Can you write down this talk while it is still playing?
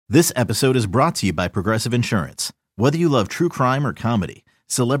This episode is brought to you by Progressive Insurance. Whether you love true crime or comedy,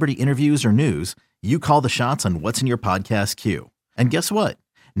 celebrity interviews or news, you call the shots on what's in your podcast queue. And guess what?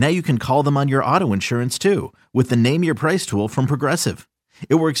 Now you can call them on your auto insurance too with the Name Your Price tool from Progressive.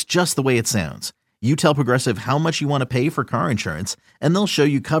 It works just the way it sounds. You tell Progressive how much you want to pay for car insurance, and they'll show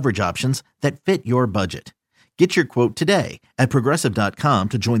you coverage options that fit your budget. Get your quote today at Progressive.com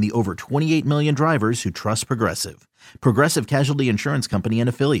to join the over 28 million drivers who trust Progressive. Progressive Casualty Insurance Company and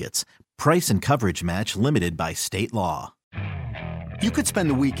Affiliates. Price and coverage match limited by state law. You could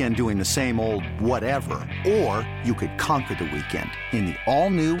spend the weekend doing the same old whatever, or you could conquer the weekend in the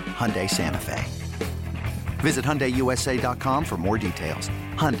all-new Hyundai Santa Fe. Visit HyundaiUSA.com for more details.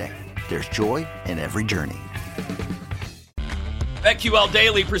 Hyundai, there's joy in every journey. BetQL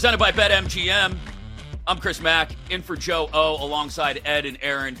Daily, presented by BetMGM. I'm Chris Mack, in for Joe O, alongside Ed and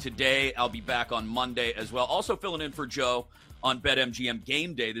Aaron today. I'll be back on Monday as well. Also filling in for Joe on BetMGM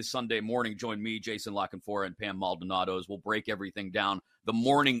Game Day this Sunday morning. Join me, Jason Lockenfora, and Pam Maldonado as we'll break everything down the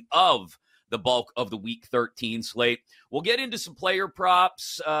morning of the bulk of the Week 13 slate. We'll get into some player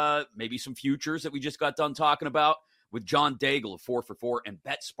props, maybe some futures that we just got done talking about with John Daigle of 4 for 4 and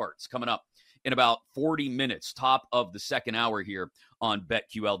BetSparts coming up in about 40 minutes, top of the second hour here on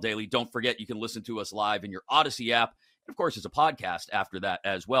BetQL Daily. Don't forget, you can listen to us live in your Odyssey app. And of course, it's a podcast after that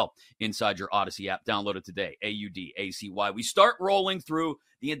as well inside your Odyssey app. Download it today, AUDACY. We start rolling through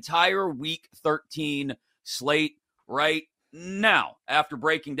the entire Week 13 slate right now. After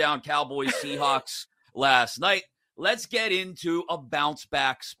breaking down Cowboys Seahawks last night, let's get into a bounce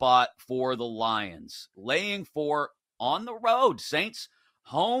back spot for the Lions. Laying 4 on the road. Saints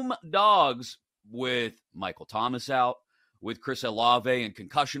home dogs with Michael Thomas out, with Chris Olave in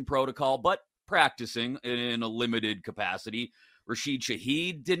concussion protocol, but practicing in a limited capacity. Rashid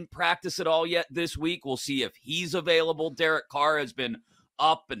Shaheed didn't practice at all yet this week. We'll see if he's available. Derek Carr has been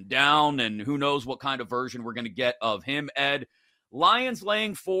up and down, and who knows what kind of version we're going to get of him, Ed. Lions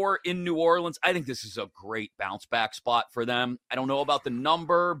laying 4 in New Orleans. I think this is a great bounce back spot for them. I don't know about the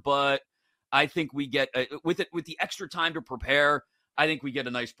number, but I think we get, with the extra time to prepare, I think we get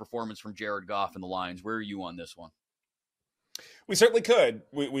a nice performance from Jared Goff and the Lions. Where are you on this one? We certainly could.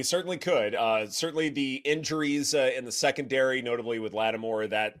 We certainly could. Certainly the injuries in the secondary, notably with Lattimore,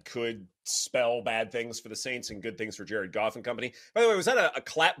 that could spell bad things for the Saints and good things for Jared Goff and company. By the way, was that a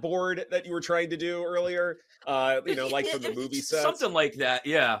clapboard that you were trying to do earlier? Like from the movie set? Something like that,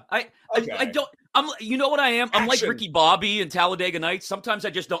 yeah. I don't, you know what I am? I'm like Ricky Bobby in Talladega Nights. Sometimes I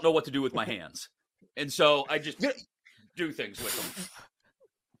just don't know what to do with my hands. And so I just do things with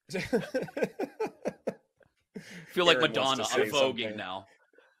them. Feel like Aaron Madonna. I'm voguing now.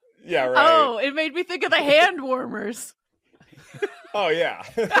 Yeah, right. Oh, it made me think of the hand warmers. Oh, yeah.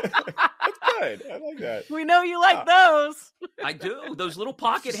 That's good. I like that. We know you like those. I do. Those little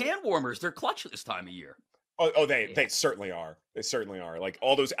pocket hand warmers. They're clutch this time of year. Oh, they certainly are. They certainly are. Like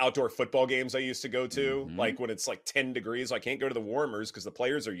all those outdoor football games I used to go to, like when it's like 10 degrees, I can't go to the warmers because the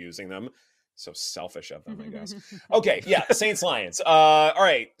players are using them. So selfish of them, I guess. Okay, yeah, Saints-Lions. All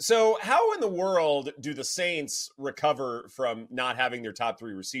right, so how in the world do the Saints recover from not having their top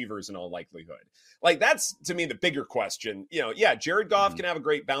 3 receivers in all likelihood? Like, that's, to me, the bigger question. You know, yeah, Jared Goff can have a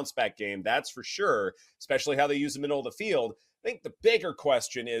great bounce-back game, that's for sure, especially how they use the middle of the field. I think the bigger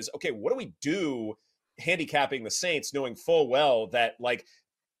question is, okay, what do we do handicapping the Saints, knowing full well that, like,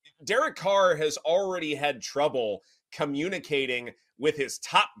 Derek Carr has already had trouble communicating with his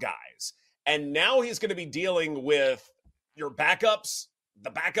top guys. And now he's going to be dealing with your backups,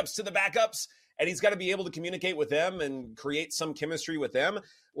 the backups to the backups, and he's got to be able to communicate with them and create some chemistry with them.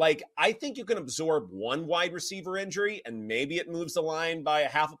 Like, I think you can absorb one wide receiver injury, and maybe it moves the line by a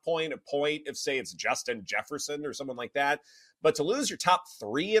half a point, if, say, it's Justin Jefferson or someone like that. But to lose your top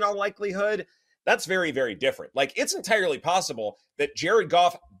 3 in all likelihood, that's very, very different. Like, it's entirely possible that Jared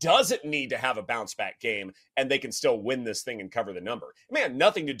Goff doesn't need to have a bounce back game and they can still win this thing and cover the number. It may have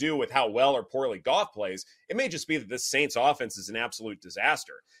nothing to do with how well or poorly Goff plays. It may just be that this Saints offense is an absolute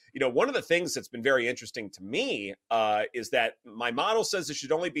disaster. You know, one of the things that's been very interesting to me is that my model says it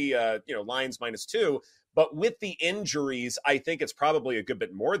should only be, Lions -2, but with the injuries, I think it's probably a good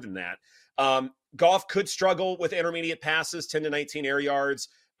bit more than that. Goff could struggle with intermediate passes, 10 to 19 air yards.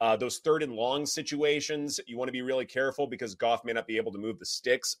 Those 3rd and long situations, you want to be really careful because Goff may not be able to move the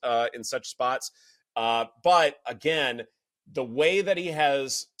sticks in such spots. But again, the way that he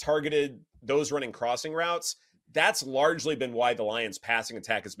has targeted those running crossing routes, that's largely been why the Lions' passing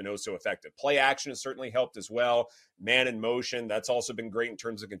attack has been oh so effective. Play action has certainly helped as well. Man in motion, that's also been great in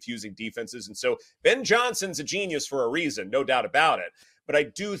terms of confusing defenses. And so Ben Johnson's a genius for a reason, no doubt about it. But I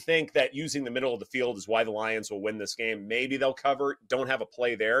do think that using the middle of the field is why the Lions will win this game. Maybe they'll cover, don't have a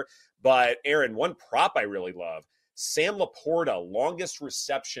play there. But Aaron, one prop I really love, Sam Laporta, longest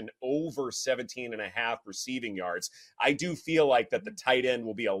reception over 17.5 receiving yards. I do feel like that the tight end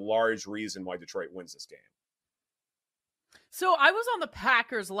will be a large reason why Detroit wins this game. So I was on the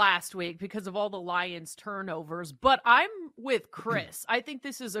Packers last week because of all the Lions turnovers, but I'm with Chris. I think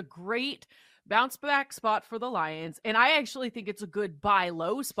this is a great bounce back spot for the Lions, and I actually think it's a good buy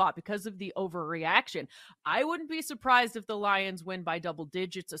low spot because of the overreaction. I wouldn't be surprised if the Lions win by double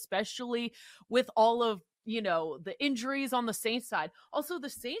digits, especially with all of the injuries on the Saints side. Also, the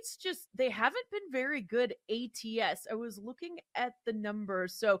Saints they haven't been very good ATS. I was looking at the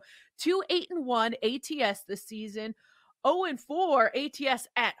numbers. So 2-8-1 ATS this season, 0-4 ATS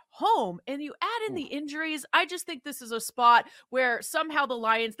at home, and you add in the injuries. I just think this is a spot where somehow the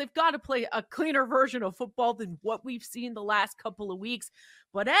Lions, they've got to play a cleaner version of football than what we've seen the last couple of weeks.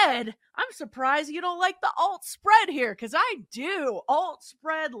 But Ed, I'm surprised you don't like the alt spread here, because I do. Alt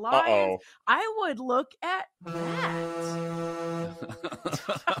spread Lions. I would look at that.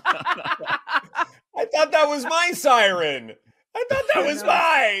 I thought that was my siren. I thought that was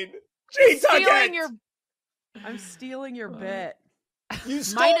mine. I'm stealing your bet. You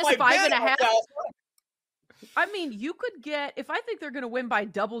stole my bet. -5.5. I mean, you could get, if I think they're going to win by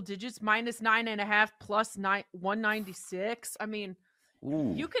double digits, -9.5 plus 196. I mean,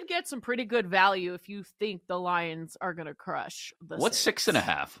 you could get some pretty good value if you think the Lions are going to crush the What's Saints.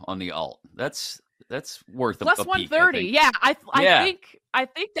 6.5 on the alt? That's worth plus a peek, 130. Yeah, I think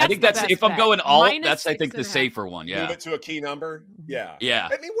that's the best if I'm bet. going alt, Minus that's I think the 6.5. safer one. Yeah, Move it to a key number. Yeah. Yeah.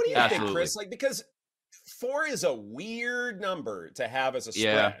 I mean, what do you Absolutely. think, Chris? Like, because 4 is a weird number to have as a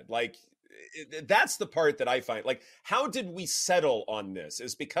spread. Yeah. Like, that's the part that I find. Like, how did we settle on this?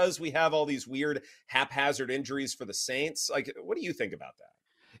 Is because we have all these weird haphazard injuries for the Saints? Like, what do you think about that?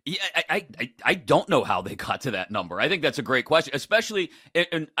 Yeah, I don't know how they got to that number. I think that's a great question, especially,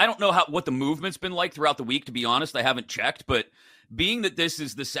 and I don't know what the movement's been like throughout the week, to be honest. I haven't checked, but being that this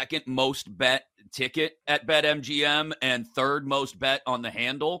is the second most bet ticket at BetMGM and third most bet on the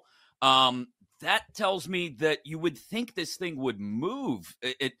handle, that tells me that you would think this thing would move.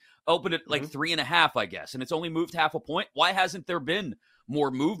 It opened at like 3.5, I guess, and it's only moved half a point. Why hasn't there been more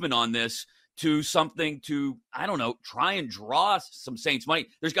movement on this to something to, I don't know, try and draw some Saints money?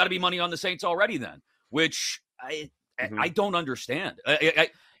 There's got to be money on the Saints already then, which I don't understand.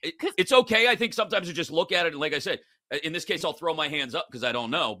 It's okay. I think sometimes you just look at it, and like I said, in this case, I'll throw my hands up because I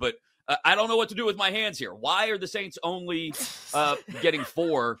don't know, but I don't know what to do with my hands here. Why are the Saints only getting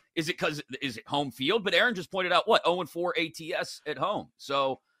 4? Is it home field? But Aaron just pointed out 0-4 ATS at home.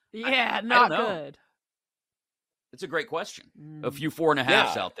 So yeah, I not don't know. good. It's a great question. A few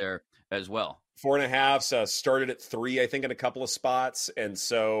 4.5s out there as well. 4.5s started at 3, I think, in a couple of spots. And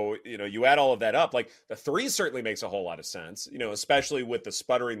so, you add all of that up, like the 3 certainly makes a whole lot of sense, especially with the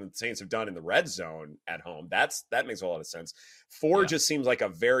sputtering that the Saints have done in the red zone at home. That makes a lot of sense. 4 just seems like a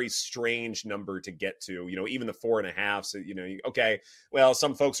very strange number to get to, even the 4.5. So, okay, well,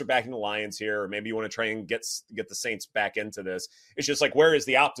 some folks are backing the Lions here, or maybe you want to try and get the Saints back into this. It's just like, where is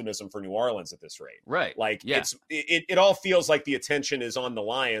the optimism for New Orleans at this rate? Right. Like it all feels like the attention is on the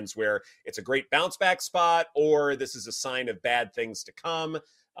Lions, where it's a great bounce back spot, or this is a sign of bad things to come.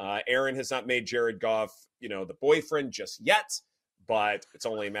 Aaron has not made Jared Goff, the boyfriend just yet, but it's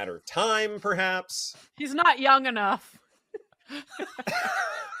only a matter of time, perhaps. He's not young enough.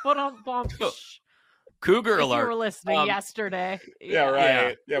 Cougar if alert. You were listening yesterday. Yeah,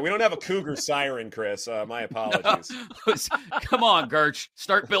 right. Yeah, we don't have a cougar siren, Chris. My apologies. Come on, Gertch.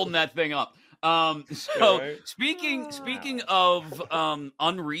 Start building that thing up. Speaking of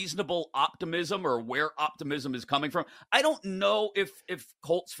unreasonable optimism, or where optimism is coming from, I don't know if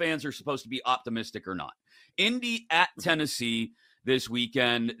Colts fans are supposed to be optimistic or not. Indy at Tennessee this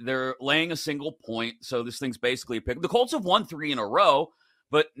weekend, they're laying a single point, so this thing's basically a pick. The Colts have won 3 in a row,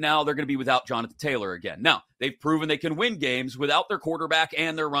 but now they're going to be without Jonathan Taylor again. Now, they've proven they can win games without their quarterback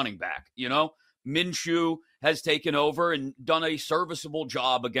and their running back. Minshew has taken over and done a serviceable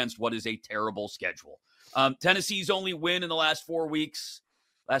job against what is a terrible schedule. Tennessee's only win in the last 4 weeks,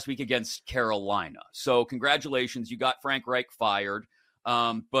 last week against Carolina. So congratulations, you got Frank Reich fired,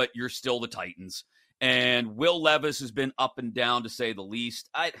 but you're still the Titans. And Will Levis has been up and down, to say the least.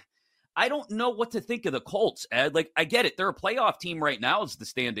 I don't know what to think of the Colts, Ed. Like, I get it. They're a playoff team right now as the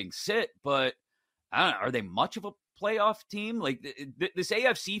standing sit, but I don't know, are they much of a playoff team? Like, this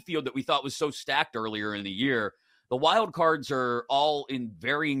AFC field that we thought was so stacked earlier in the year, the wild cards are all in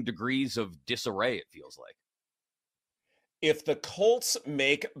varying degrees of disarray, it feels like. If the Colts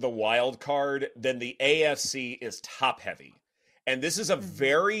make the wild card, then the AFC is top heavy. And this is a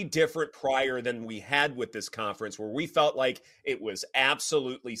very different prior than we had with this conference, where we felt like it was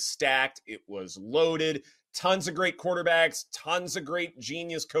absolutely stacked. It was loaded, tons of great quarterbacks, tons of great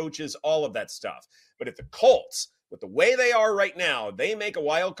genius coaches, all of that stuff. But if the Colts, with the way they are right now, they make a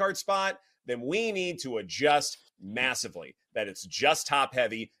wild card spot, then we need to adjust massively, that it's just top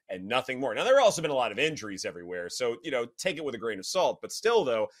heavy and nothing more. Now, there have also been a lot of injuries everywhere, so, take it with a grain of salt. But still,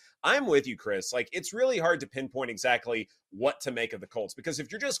 though, I'm with you, Chris. Like, it's really hard to pinpoint exactly what to make of the Colts, because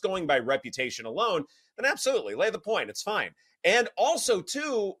if you're just going by reputation alone, then absolutely, lay the point. It's fine. And also,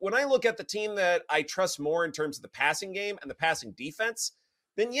 too, when I look at the team that I trust more in terms of the passing game and the passing defense,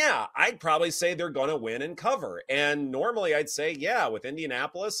 then yeah, I'd probably say they're going to win and cover. And normally I'd say, yeah, with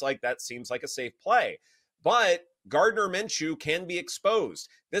Indianapolis, like, that seems like a safe play. But Gardner Minshew can be exposed.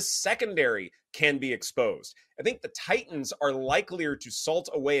 This secondary can be exposed. I think the Titans are likelier to salt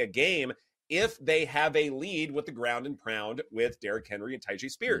away a game if they have a lead with the ground and pound with Derrick Henry and Tyjae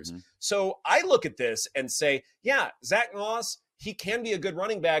Spears. So I look at this and say, yeah, Zach Moss, he can be a good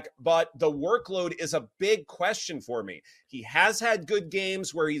running back, but the workload is a big question for me. He has had good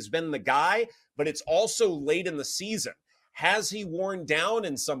games where he's been the guy, but it's also late in the season. Has he worn down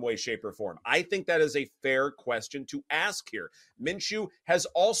in some way, shape, or form? I think that is a fair question to ask here. Minshew has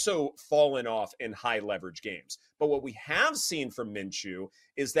also fallen off in high leverage games. But what we have seen from Minshew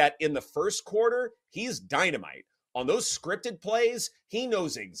is that in the first quarter, he's dynamite. On those scripted plays, he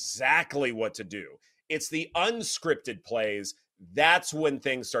knows exactly what to do. It's the unscripted plays, that's when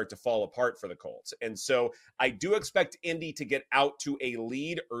things start to fall apart for the Colts. And so I do expect Indy to get out to a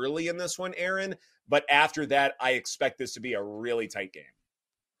lead early in this one, Aaron. But after that, I expect this to be a really tight game.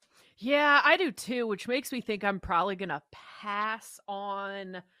 Yeah, I do too, which makes me think I'm probably going to pass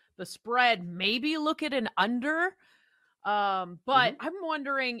on the spread, maybe look at an under. But I'm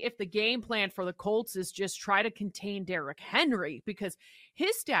wondering if the game plan for the Colts is just try to contain Derrick Henry, because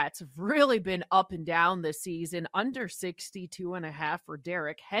his stats have really been up and down this season. Under 62.5 for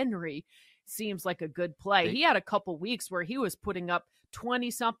Derrick Henry seems like a good play. He had a couple weeks where he was putting up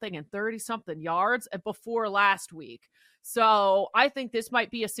 20-something and 30-something yards before last week. So I think this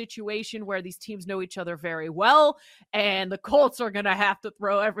might be a situation where these teams know each other very well, and the Colts are going to have to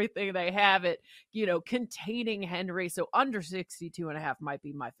throw everything they have at, containing Henry. So under 62.5 might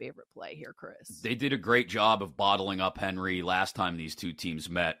be my favorite play here, Chris. They did a great job of bottling up Henry last time these two teams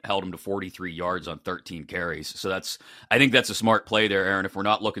met, held him to 43 yards on 13 carries. So I think that's a smart play there, Aaron. If we're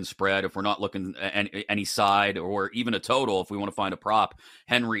not looking spread, if we're not looking any side or even a total, if we want to find a prop,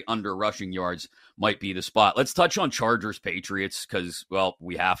 Henry under rushing yards might be the spot. Let's touch on Chargers Patriots because, well,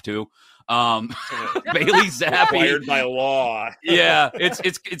 we have to. Bailey Zappi, required by law. Yeah,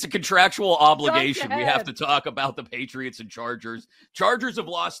 it's a contractual obligation. We have to talk about the Patriots and Chargers. Chargers have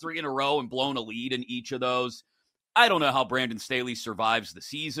lost 3 in a row and blown a lead in each of those. I don't know how Brandon Staley survives the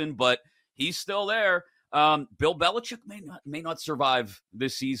season, but he's still there. Bill Belichick may not survive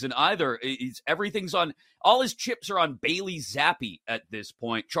this season either. Everything's on, all his chips are on Bailey Zappi at this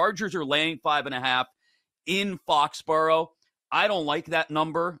point. Chargers are laying 5.5 in Foxborough. I don't like that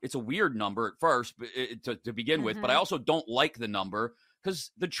number. It's a weird number at first to begin with, but I also don't like the number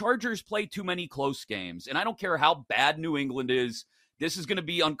because the Chargers play too many close games. And I don't care how bad New England is. This is going to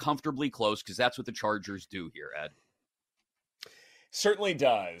be uncomfortably close because that's what the Chargers do here, Ed. Certainly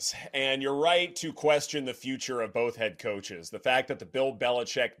does. And you're right to question the future of both head coaches. The fact that the Bill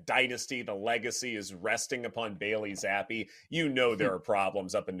Belichick dynasty, the legacy is resting upon Bailey Zappi, there are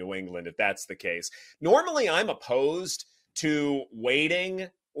problems up in New England if that's the case. Normally, I'm opposed to waiting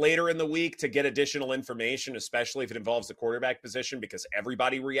later in the week to get additional information, especially if it involves the quarterback position, because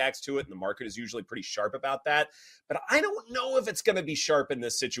everybody reacts to it and the market is usually pretty sharp about that. But I don't know if it's going to be sharp in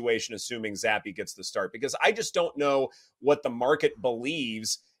this situation, assuming Zappi gets the start, because I just don't know what the market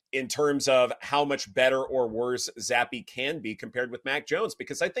believes in terms of how much better or worse Zappi can be compared with Mac Jones,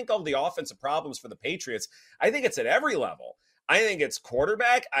 because I think all the offensive problems for the Patriots, I think it's at every level. I think it's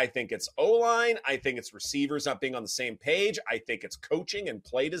quarterback. I think it's O-line. I think it's receivers not being on the same page. I think it's coaching and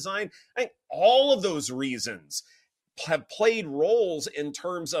play design. I think all of those reasons have played roles in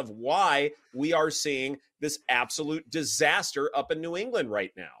terms of why we are seeing this absolute disaster up in New England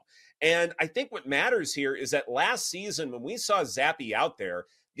right now. And I think what matters here is that last season, when we saw Zappi out there,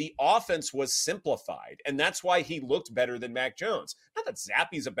 the offense was simplified, and that's why he looked better than Mac Jones. Not that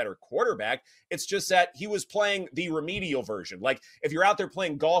Zappi's a better quarterback. It's just that he was playing the remedial version. Like, if you're out there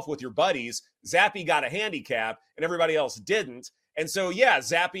playing golf with your buddies, Zappi got a handicap, and everybody else didn't. And so, yeah,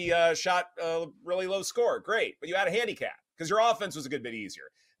 Zappi shot a really low score. Great, but you had a handicap because your offense was a good bit easier.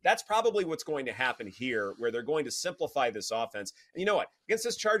 That's probably what's going to happen here, where they're going to simplify this offense. And you know what? Against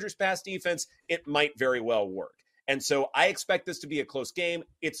this Chargers pass defense, it might very well work. And so I expect this to be a close game.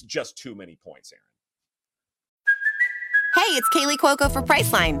 It's just too many points, Aaron. Hey, it's Kaylee Cuoco for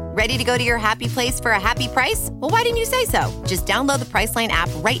Priceline. Ready to go to your happy place for a happy price? Well, why didn't you say so? Just download the Priceline app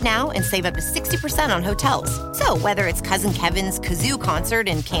right now and save up to 60% on hotels. So whether it's Cousin Kevin's Kazoo Concert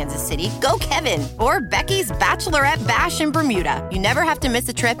in Kansas City, go Kevin, or Becky's Bachelorette Bash in Bermuda, you never have to miss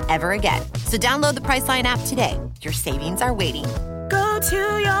a trip ever again. So download the Priceline app today. Your savings are waiting. Go to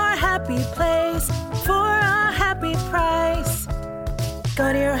your happy place for a happy price.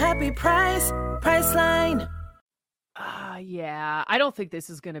 Go to your happy price, Priceline. Yeah, I don't think this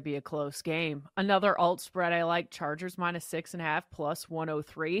is going to be a close game. Another alt spread I like, Chargers -6.5 plus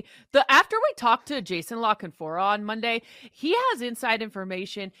 103. After we talked to Jason LaConfora on Monday, he has inside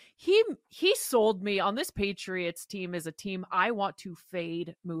information. He sold me on this Patriots team as a team I want to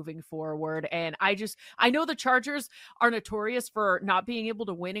fade moving forward. And I know the Chargers are notorious for not being able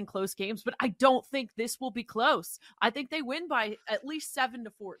to win in close games, but I don't think this will be close. I think they win by at least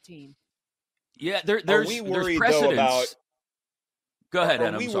 7-14. Yeah, there's precedence. Go ahead,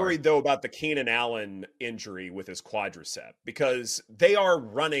 Ed. Are we worried, though, about the Keenan Allen injury with his quadricep? Because they are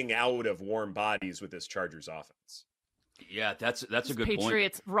running out of warm bodies with this Chargers offense. Yeah, that's a good point.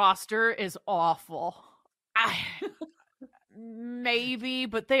 Patriots roster is awful. Maybe,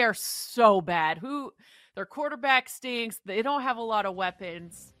 but they are so bad. Their quarterback stinks. They don't have a lot of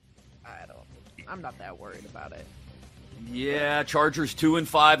weapons. I'm not that worried about it. Yeah, Chargers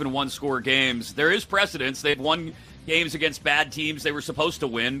 2-5 in one-score games. There is precedence. They've won games against bad teams they were supposed to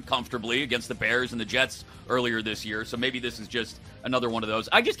win comfortably against the Bears and the Jets earlier this year. So maybe this is just another one of those.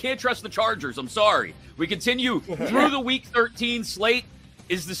 I just can't trust the Chargers. I'm sorry. We continue through the Week 13 slate.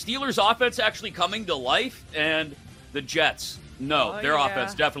 Is the Steelers' offense actually coming to life? And the Jets, no, their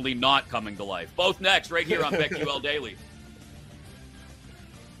offense definitely not coming to life. Both next, right here on BetQL Daily.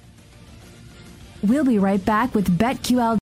 We'll be right back with BetQL